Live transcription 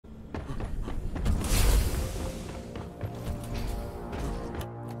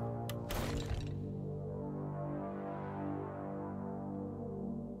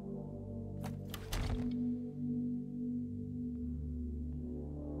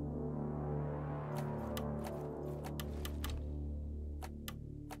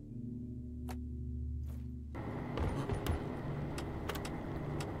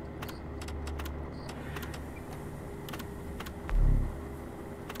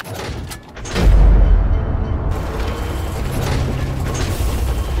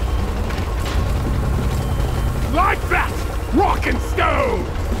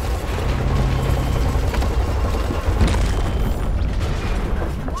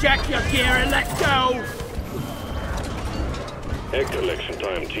Check your gear and let go! Egg collection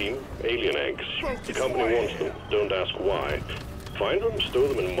time, team. Alien eggs. The company wants them. Don't ask why. Find them, stow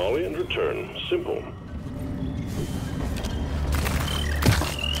them in Molly, and return. Simple.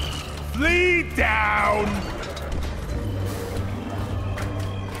 Flee down!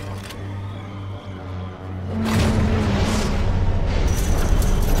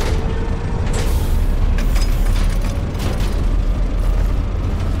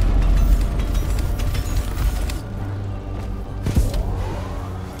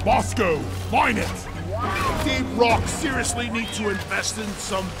 Bosco, mine it! Deep Rock seriously need to invest in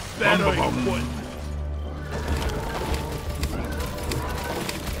some better equipment.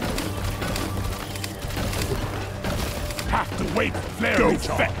 Have to wait for flare go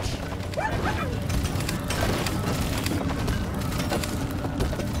fetch.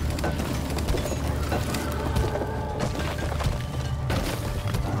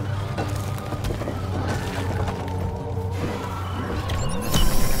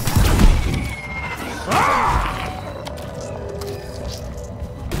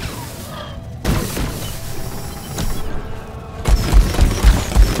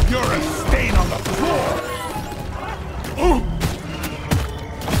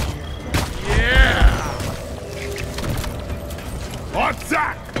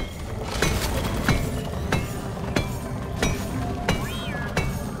 Attack!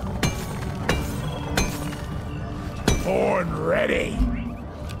 Born ready.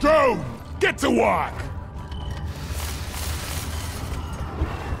 Drone, get to work!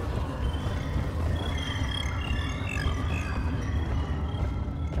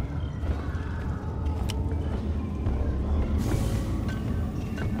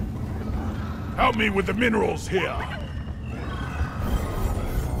 Help me with the minerals here.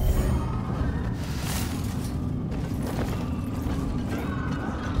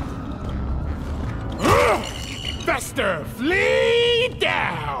 Fester, flee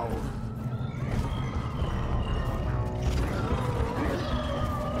down!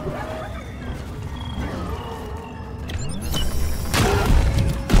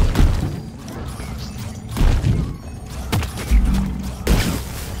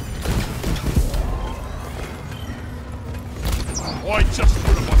 I just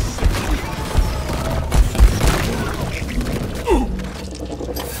put him on sick.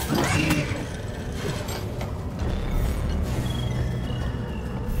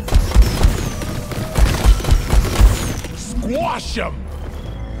 Squash him!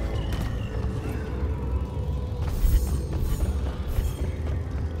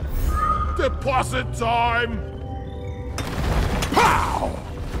 Deposit time! Pow!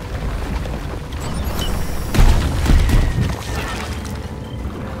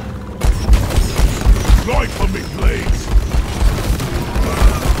 Right for me, please!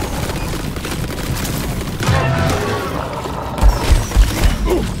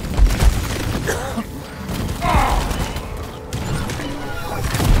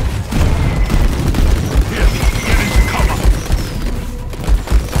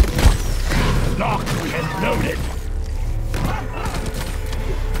 Loaded.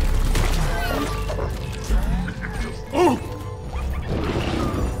 Ooh.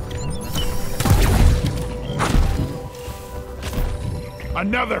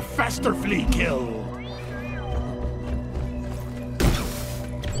 Another faster flea kill.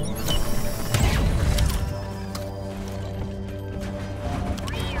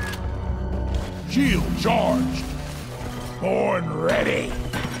 Shield charged. Born ready.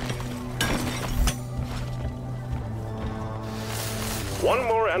 One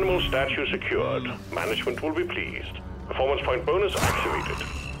more animal statue secured. Management will be pleased. Performance point bonus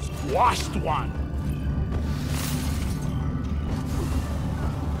activated. Washed one.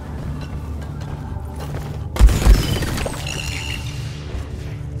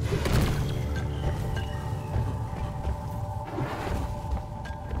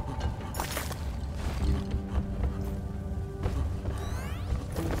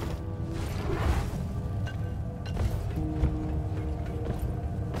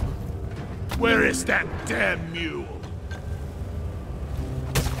 Where is that damn mule?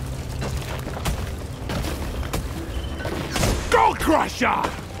 Skull Crusher!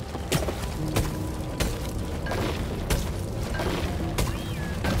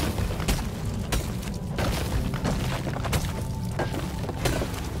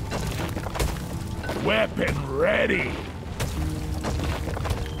 Weapon ready!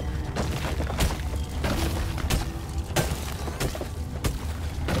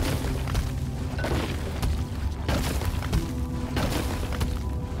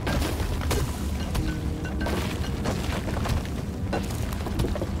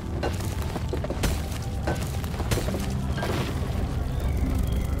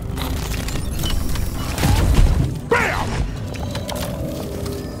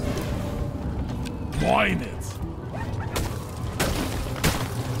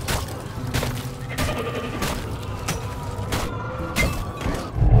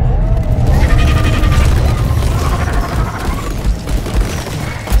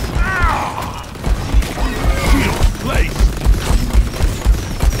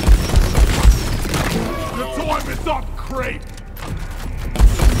 Stop creep!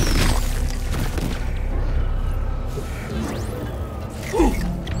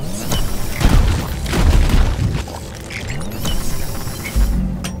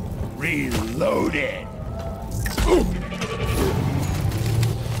 Reloaded.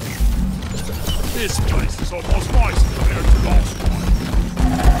 This place is almost nice compared to last one.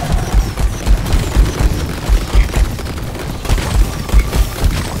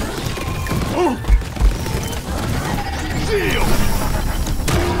 Shield!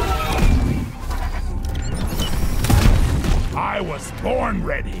 I was born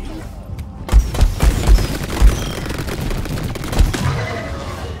ready.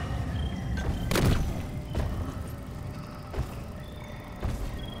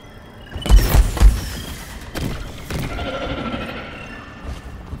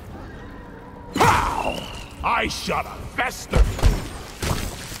 I shot a fester.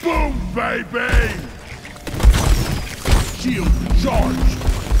 Boom, baby! Shield charged.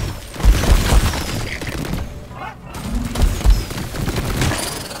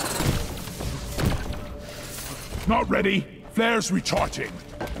 Not ready. Flares recharging.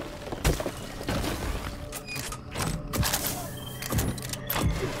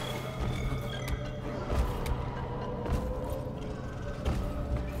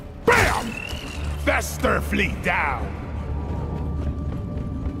 Bam! Fester fleet down.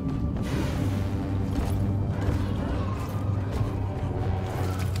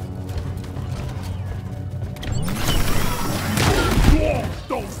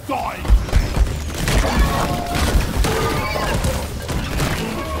 Don't die!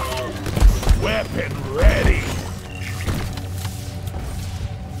 Weapon ready.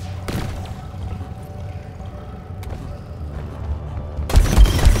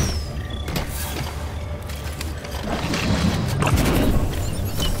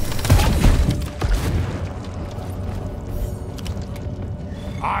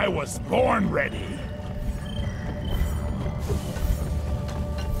 I was born ready.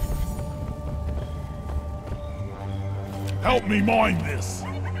 Help me mine this.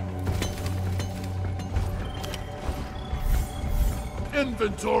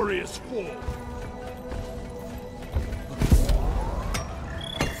 Inventory is full.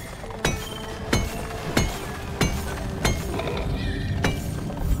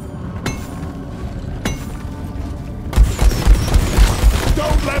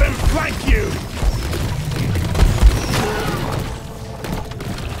 Don't let him flank you!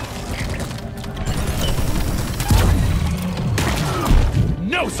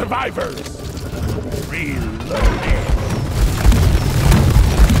 No survivors! Reloading!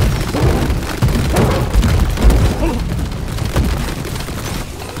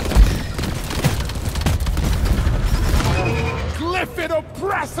 Glyphid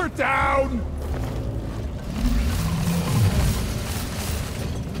oppressor down!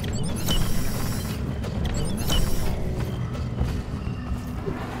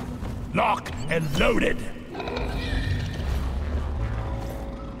 Locked and loaded!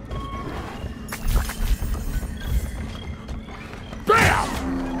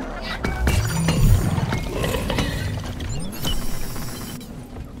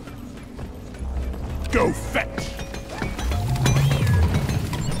 Go fetch!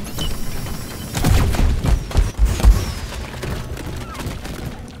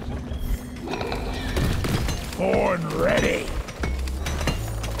 Born ready!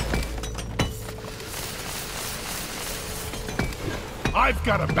 I've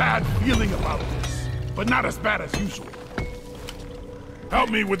got a bad feeling about this, but not as bad as usual. Help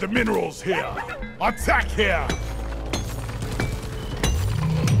me with the minerals here. Attack here!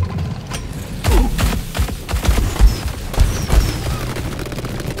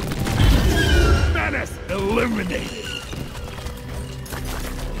 Menace eliminated!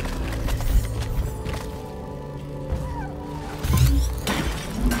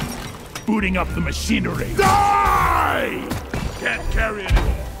 Booting up the machinery. Die! Can't carry it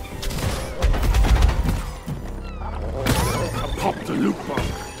anymore. Pop the loot bomb.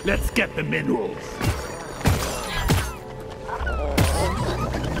 Let's get the minerals.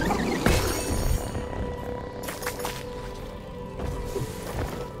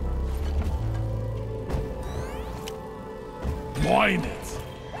 Mine it.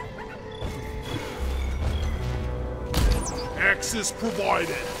 Access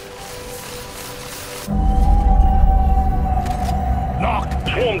provided. Locked.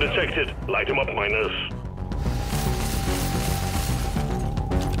 Swarm detected. Light him up, miners.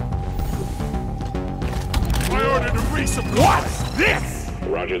 I ordered a resupply. What's this?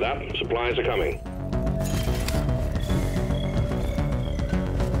 Roger that. Supplies are coming.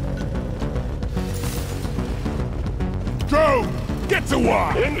 Go! Get to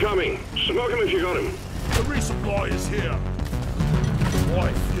work! Incoming! Smoke him if you got him. The resupply is here.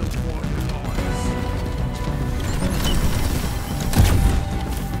 I feel for your eyes.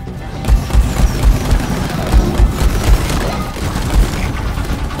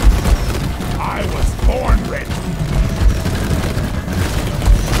 I was born ready.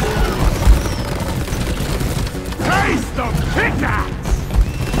 Taste the pickaxe!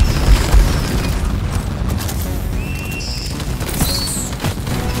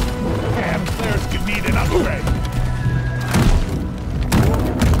 Damn, players could need an upgrade.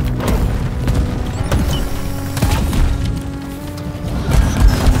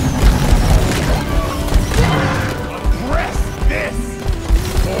 Press this!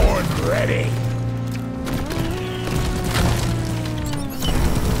 Born ready.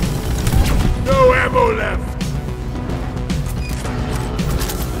 No ammo left.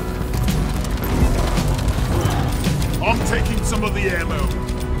 I'm taking some of the ammo.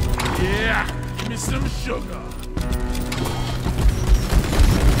 Yeah, give me some sugar.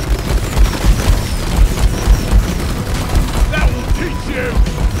 That will teach you.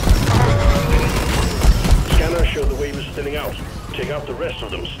 Scanner showed the wave is thinning out. Take out the rest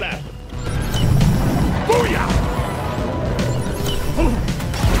of them, stat. Booyah!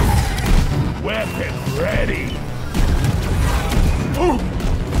 Weapon ready.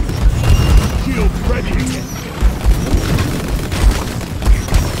 Shield ready again.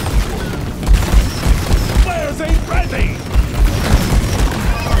 Players ain't ready.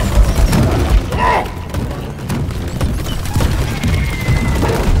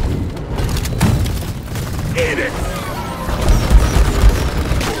 Eat it!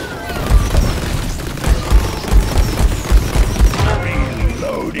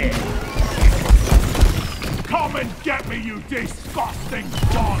 Reloaded! Come and get me, you disgusting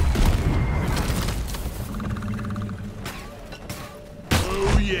bug!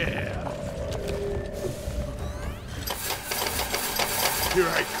 Oh yeah. Here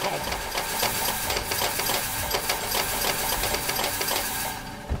I come.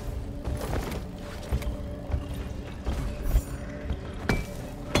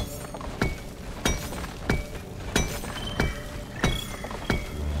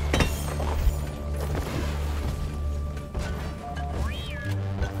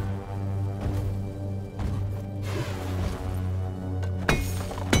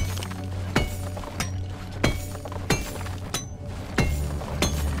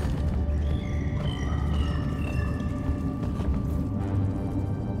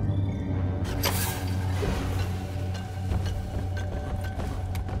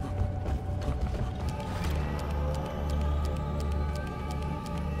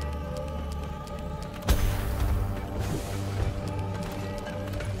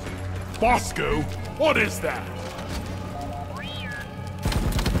 Bosco, what is that?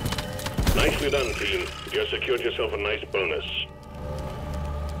 Nicely done, team. You secured yourself a nice bonus.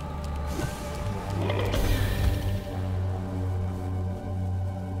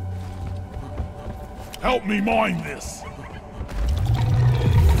 Help me mine this.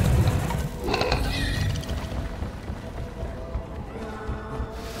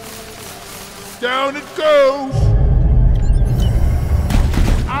 Down it goes!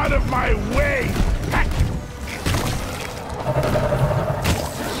 Out of my way! Heck.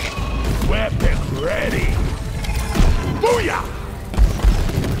 Weapon ready! Booyah!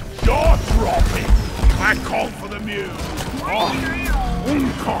 Jaw dropping! I called for the mule!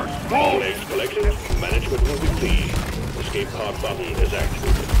 Card full! Legs collected. Management will be pleased. Escape pod button is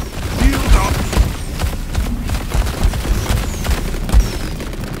activated. Shield up!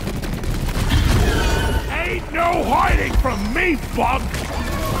 Ain't no hiding from me, bug!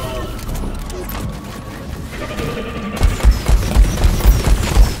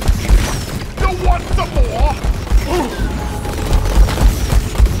 You want some more?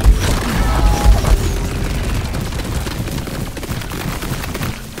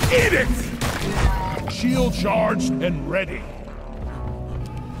 Eat it! Shield charged and ready.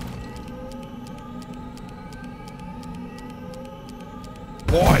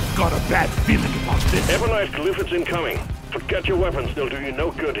 Boy, I've got a bad feeling about this. Ebonite Glyphids incoming. Forget your weapons, they'll do you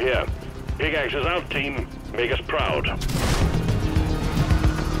no good here. Pickaxe is out, team. Make us proud.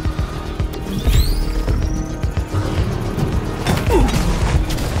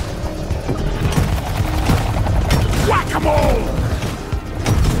 Whack-a-mole!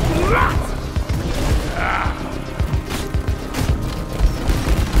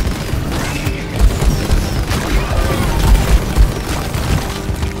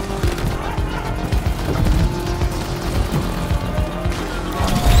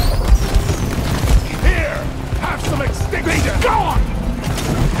 Here! Have some extinguishers!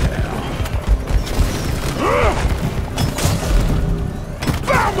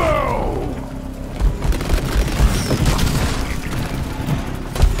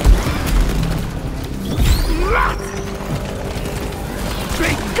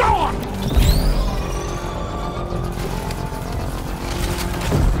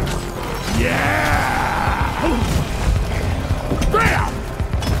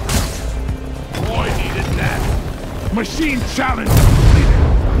 Machine challenge completed.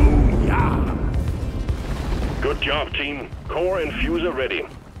 Booyah! Good job, team. Core and fuser ready.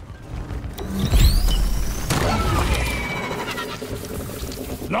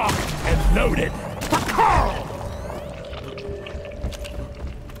 Locked and loaded. For Carl!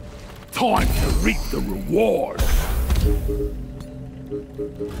 Time to reap the reward.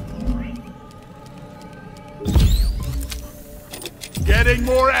 Getting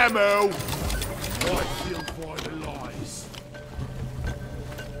more ammo. I feel vitalized.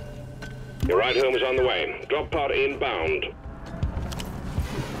 Your ride home is on the way. Drop pod inbound.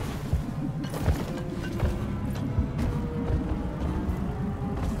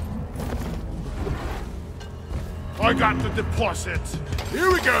 I got the deposit.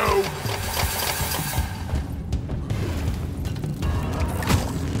 Here we go.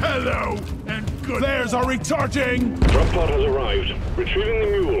 Hello and good. Flares are recharging. Drop pod has arrived. Retrieving the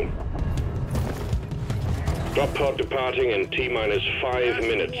mule. Drop pod departing in T-minus 5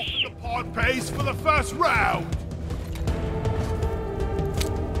 minutes. The pod pace for the first round.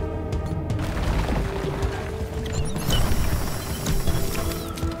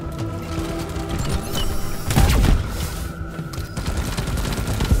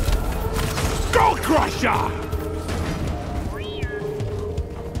 Skull Crusher!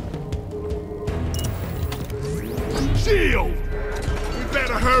 Shield! We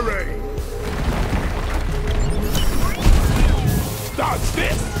better hurry. Dodge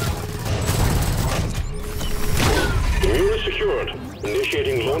this! The mule is secured.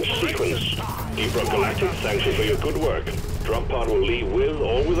 Initiating launch sequence. Deep Rock Galactic thanks you for your good work. Drop pod will leave with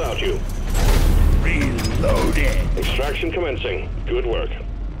or without you. Reloading! Extraction commencing. Good work.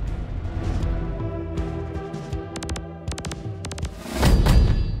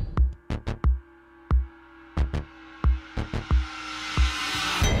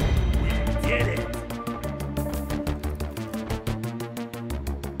 Did it!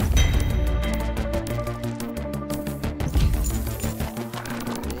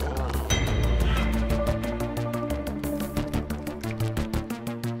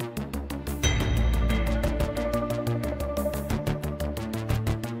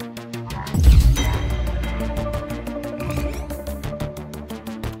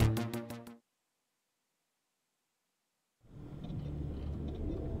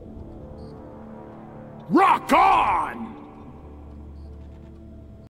 Rock on!